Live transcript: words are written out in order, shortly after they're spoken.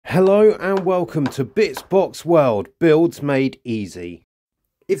Hello and welcome to Bitsbox World, builds made easy.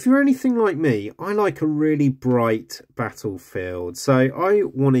 If you're anything like me, I like a really bright battlefield, so I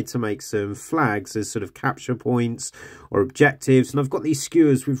wanted to make some flags as sort of capture points or objectives, and I've got these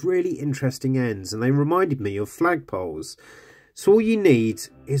skewers with really interesting ends and they reminded me of flagpoles. So all you need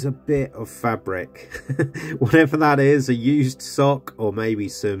is a bit of fabric, whatever that is, a used sock or maybe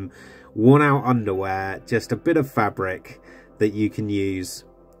some worn out underwear, just a bit of fabric that you can use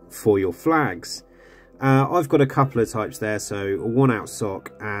for your flags. I've got a couple of types there, so a worn out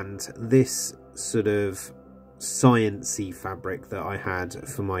sock and this sort of sciencey fabric that I had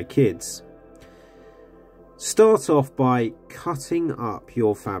for my kids. Start off by cutting up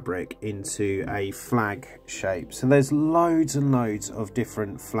your fabric into a flag shape. So there's loads and loads of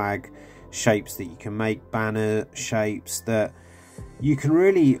different flag shapes that you can make, banner shapes, that you can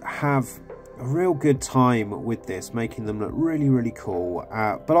really have a real good time with this, making them look really cool.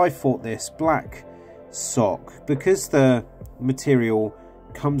 But I thought this black sock, because the material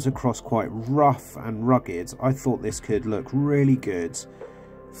comes across quite rough and rugged, I thought this could look really good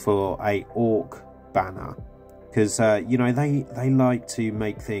for a orc banner, because you know, they like to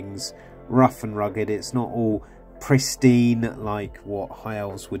make things rough and rugged. It's not all pristine like what high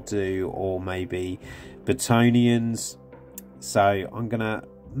elves would do, or maybe Bretonians. So I'm gonna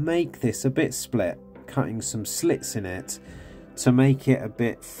make this a bit split, cutting some slits in it to make it a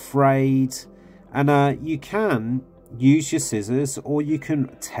bit frayed. And you can use your scissors or you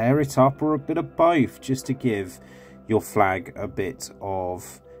can tear it up, or a bit of both, just to give your flag a bit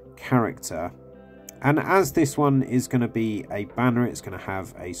of character. And as this one is going to be a banner, it's going to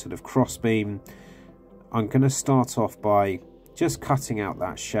have a sort of crossbeam, I'm going to start off by just cutting out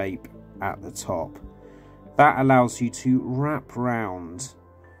that shape at the top. That allows you to wrap round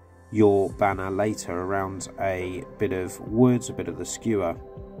your banner later around a bit of wood, a bit of the skewer,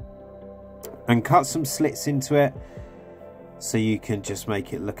 and cut some slits into it so you can just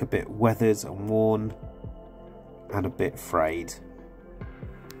make it look a bit weathered and worn and a bit frayed.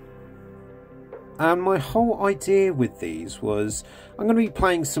 And my whole idea with these was, I'm going to be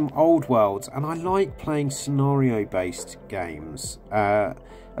playing some Old World, and I like playing scenario based games a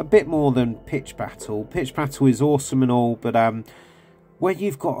bit more than Pitch Battle. Pitch Battle is awesome and all, but where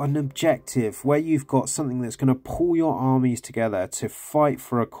you've got an objective, where you've got something that's going to pull your armies together to fight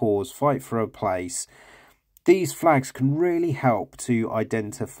for a cause, fight for a place, these flags can really help to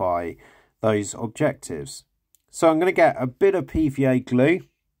identify those objectives. So I'm going to get a bit of PVA glue,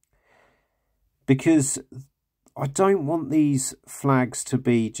 because I don't want these flags to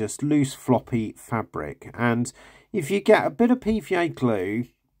be just loose floppy fabric. And if you get a bit of PVA glue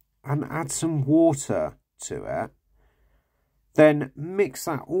and add some water to it, then mix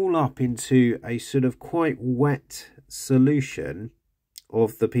that all up into a sort of quite wet solution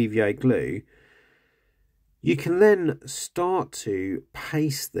of the PVA glue, you can then start to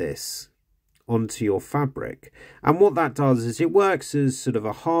paste this onto your fabric. And what that does is it works as sort of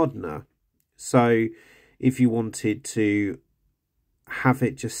a hardener. So if you wanted to have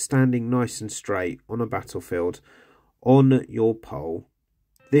it just standing nice and straight on a battlefield on your pole,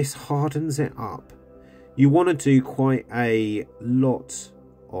 this hardens it up. You want to do quite a lot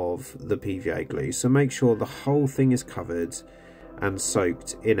of the PVA glue, so make sure the whole thing is covered and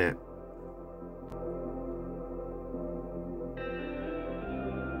soaked in it.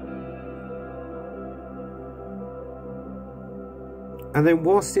 And then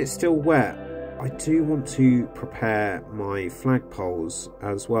whilst it's still wet, I do want to prepare my flag poles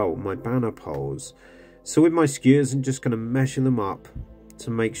as well, my banner poles. So with my skewers, I'm just going to measure them up to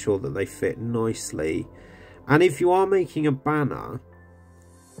make sure that they fit nicely. And if you are making a banner,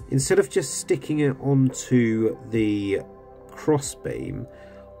 instead of just sticking it onto the crossbeam,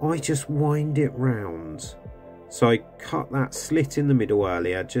 I just wind it round. So I cut that slit in the middle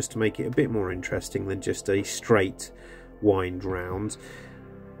earlier just to make it a bit more interesting than just a straight wind round.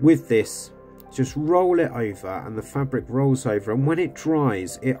 With this, just roll it over and the fabric rolls over, and when it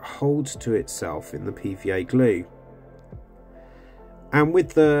dries it holds to itself in the PVA glue. And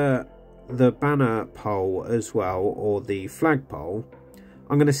with the banner pole as well, or the flag pole,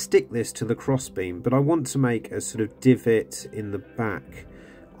 I'm going to stick this to the crossbeam, but I want to make a sort of divot in the back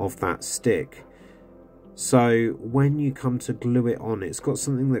of that stick, so when you come to glue it on, it's got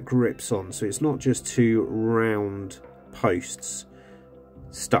something that grips on, so it's not just two round posts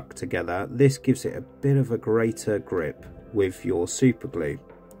stuck together. This gives it a bit of a greater grip with your super glue.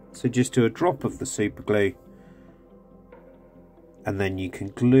 So just do a drop of the super glue, and then you can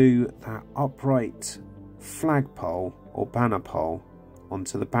glue that upright flagpole or banner pole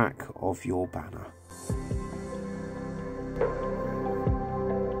onto the back of your banner.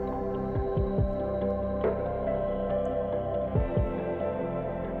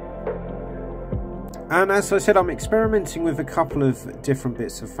 And as I said, I'm experimenting with a couple of different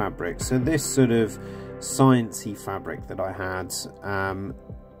bits of fabric. So this sort of sciencey fabric that I had,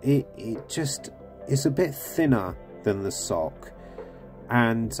 it just is a bit thinner than the sock,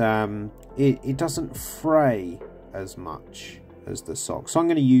 and it doesn't fray as much as the sock. So I'm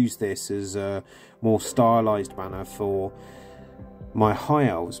going to use this as a more stylized banner for my high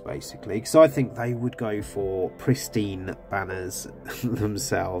elves, basically, because I think they would go for pristine banners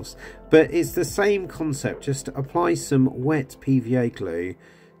themselves. But it's the same concept, just apply some wet PVA glue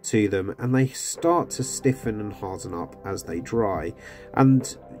to them and they start to stiffen and harden up as they dry.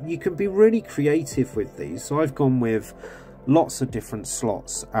 And you can be really creative with these. So I've gone with lots of different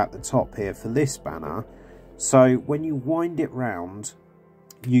slots at the top here for this banner, so when you wind it round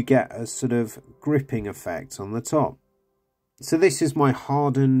you get a sort of gripping effect on the top. So this is my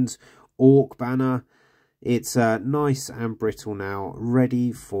hardened orc banner. It's nice and brittle now,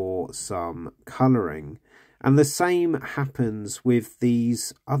 ready for some colouring. And the same happens with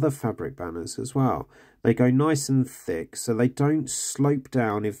these other fabric banners as well. They go nice and thick, so they don't slope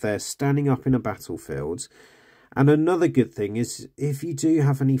down if they're standing up in a battlefield. And another good thing is if you do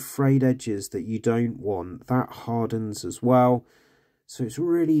have any frayed edges that you don't want, that hardens as well. So it's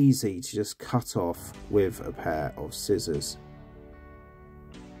really easy to just cut off with a pair of scissors.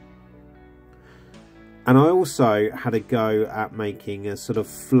 And I also had a go at making a sort of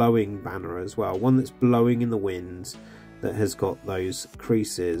flowing banner as well, one that's blowing in the wind, that has got those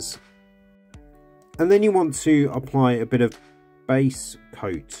creases. And then you want to apply a bit of base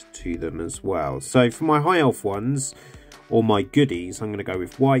coat to them as well. So for my high elf ones, or my goodies, I'm going to go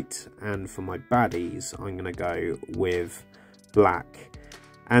with white, and for my baddies I'm going to go with black.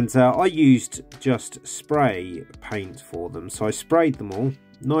 And I used just spray paint for them, so I sprayed them all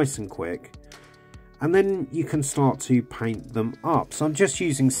nice and quick, and then you can start to paint them up. So I'm just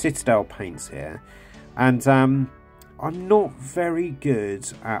using Citadel paints here, and I'm not very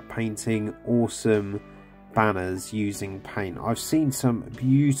good at painting awesome banners using paint. I've seen some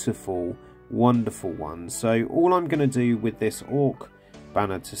beautiful, wonderful ones. So all I'm going to do with this orc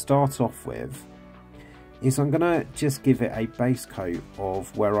banner to start off with is I'm going to just give it a base coat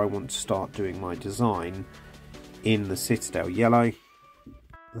of where I want to start doing my design in the Citadel yellow.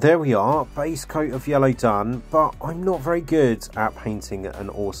 There we are, base coat of yellow done, but I'm not very good at painting an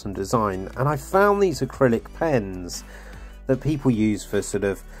awesome design, and I found these acrylic pens that people use for sort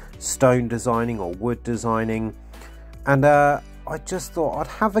of stone designing or wood designing, and I just thought I'd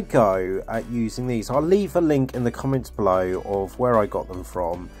have a go at using these. I'll leave a link in the comments below of where I got them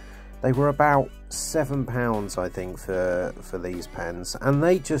from. They were about £7 I think for these pens, and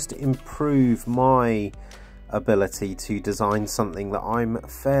they just improve my ability to design something that I'm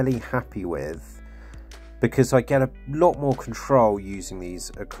fairly happy with, because I get a lot more control using these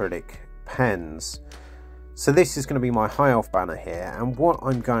acrylic pens. So this is going to be my high elf banner here, and what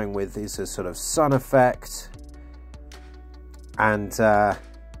I'm going with is a sort of sun effect, and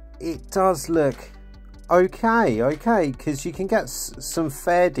it does look okay, because you can get some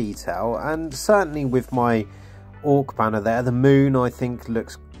fair detail, and certainly with my orc banner there, the moon I think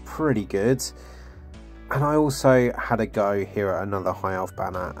looks pretty good. And I also had a go here at another high elf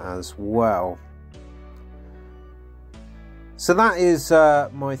banner as well. So that is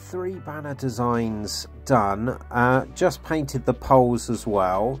my 3 banner designs done. Just painted the poles as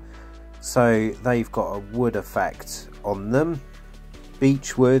well, so they've got a wood effect on them.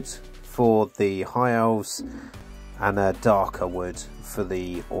 Beech wood for the high elves, and a darker wood for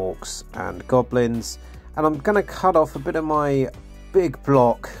the orcs and goblins. And I'm going to cut off a bit of my big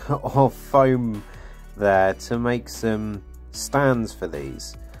block of foam there to make some stands for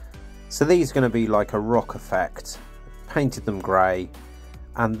these. So these are going to be like a rock effect. Painted them grey,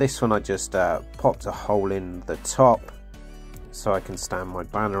 and this one I just popped a hole in the top so I can stand my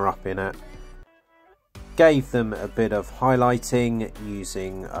banner up in it. Gave them a bit of highlighting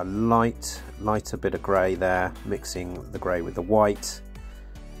using a lighter bit of grey there, mixing the grey with the white.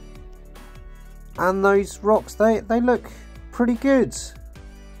 And those rocks, they look pretty good.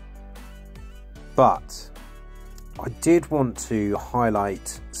 But I did want to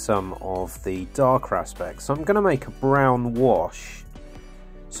highlight some of the darker aspects. So I'm going to make a brown wash,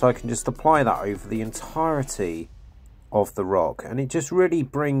 so I can just apply that over the entirety of the rock, and it just really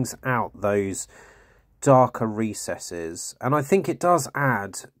brings out those darker recesses. And I think it does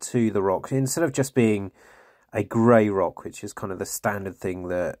add to the rock, instead of just being a grey rock, which is kind of the standard thing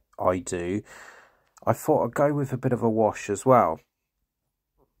that I do. I thought I'd go with a bit of a wash as well.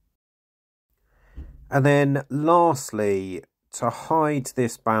 And then lastly, to hide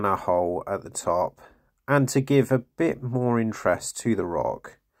this banner hole at the top and to give a bit more interest to the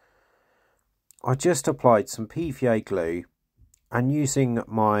rock, I just applied some PVA glue, and using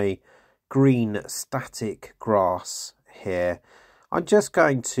my green static grass here, I'm just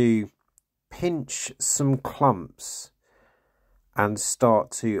going to pinch some clumps and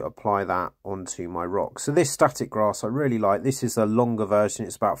start to apply that onto my rock. So this static grass I really like. This is a longer version,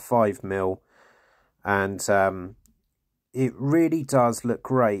 it's about 5mm, and it really does look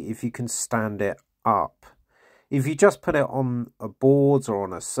great if you can stand it up. If you just put it on a board or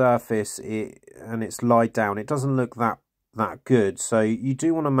on a surface and it's lied down, it doesn't look that good. So you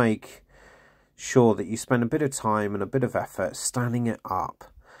do want to make sure that you spend a bit of time and a bit of effort standing it up.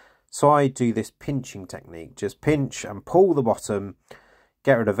 So I do this pinching technique, just pinch and pull the bottom,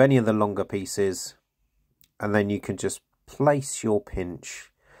 get rid of any of the longer pieces, and then you can just place your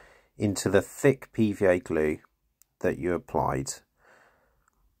pinch into the thick PVA glue that you applied.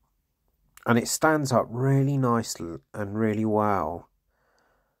 And it stands up really nicely and really well.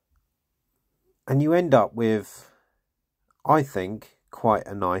 And you end up with, I think, quite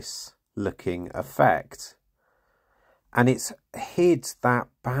a nice looking effect. And it's hid that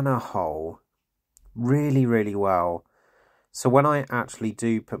banner hole really, really well. So when I actually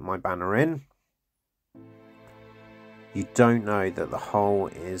do put my banner in, you don't know that the hole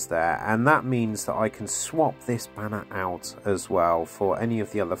is there. And that means that I can swap this banner out as well for any of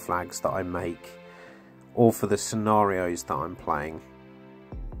the other flags that I make, or for the scenarios that I'm playing.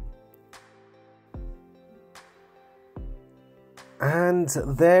 And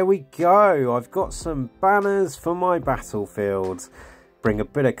there we go. I've got some banners for my battlefield. Bring a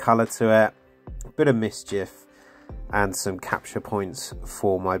bit of colour to it, a bit of mischief, and some capture points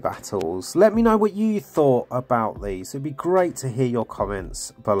for my battles. Let me know what you thought about these. It'd be great to hear your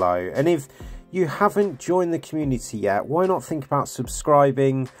comments below. And if you haven't joined the community yet, why not think about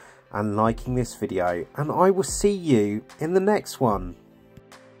subscribing and liking this video? And I will see you in the next one.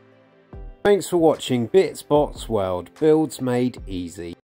 Thanks for watching Bits Box World, builds made easy.